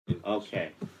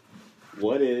Okay.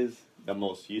 What is the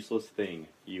most useless thing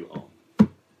you own?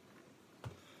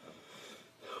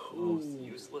 Most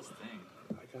useless thing.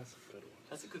 I got some good ones.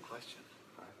 That's a good question.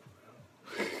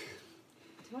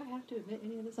 Do I have to admit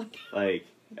any of this? Like,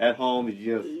 at home,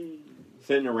 you just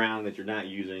sitting around that you're not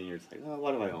using, you're just like, oh,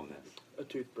 why do I own this? A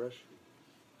toothbrush.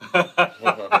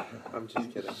 A I'm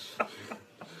just kidding.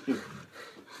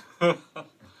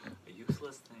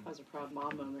 useless thing. That was a proud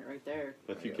mom moment right there.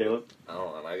 What's you, Caleb?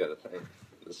 Oh, and I gotta think.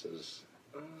 This is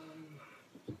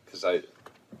because I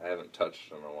haven't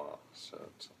touched in a while, so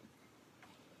it's,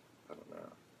 I don't know.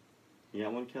 You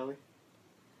got one, Kelly?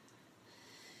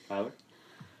 Tyler?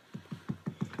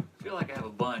 I feel like I have a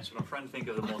bunch, but I'm trying to think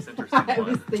of the most interesting I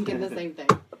was one. thinking the same thing.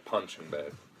 A punching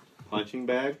bag. Punching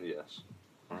bag? Yes.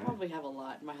 I probably have a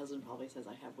lot. My husband probably says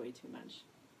I have way too much.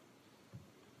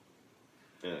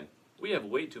 Really? We have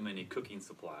way too many cooking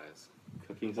supplies.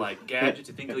 Cooking Like gadgets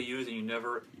you think you'll use and you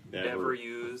never ever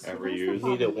use. Ever That's the use? You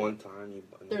need it one time.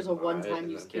 There's a buy it, one-time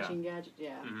and use then- kitchen gadget.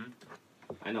 Yeah. Mm-hmm.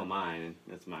 I know mine, and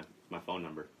that's my phone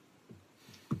number.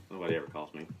 Nobody ever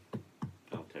calls me.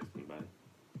 Don't text me about it.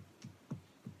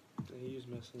 I use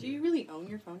Messenger. Do you really own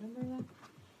your phone number though?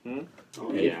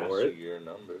 Oh, Pay yeah. for it. Your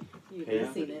number. You Yeah.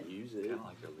 leasing it. Use Kind it. of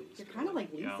like a lease. You're kind of like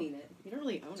Yeah. leasing it. You don't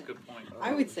really own That's a it. good point.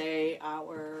 I would say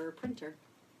our printer.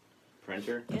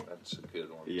 Printer? That's a good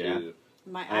one Yeah. too.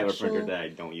 My I have a printer actual that I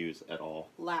don't use at all.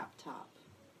 laptop.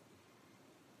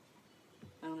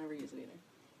 I don't ever use it either.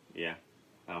 Yeah.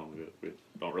 We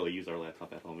don't really use our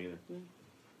laptop at home either.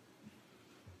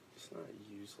 It's not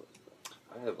useless.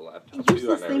 Though. I have a laptop The too.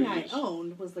 useless I thing never I use.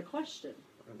 owned was the question.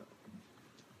 I know.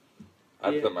 I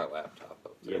Yeah. put my laptop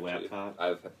up there. Your too. laptop? I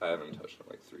haven't touched it in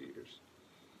like 3 years.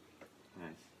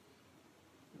 Nice.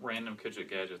 Random kitchen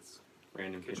gadgets.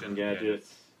 Random kitchen Kitchen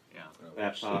gadgets. Yeah. Oh,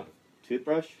 Laptop.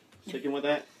 Toothbrush? Sticking with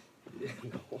that?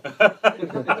 No.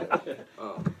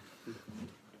 Oh.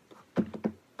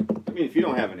 I mean, if you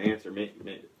don't have an answer,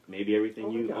 maybe everything Oh,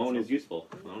 I you got own some. is useful.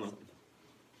 I don't know.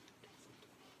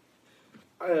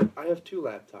 I have two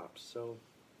laptops, so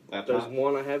there's Laptop?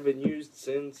 one I haven't used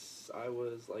since I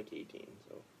was like 18.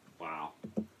 So Wow.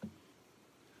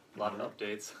 A lot of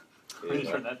updates. Yeah. When you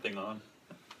turn that thing on.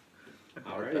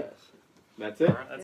 All right. Pass. That's it. All right, that's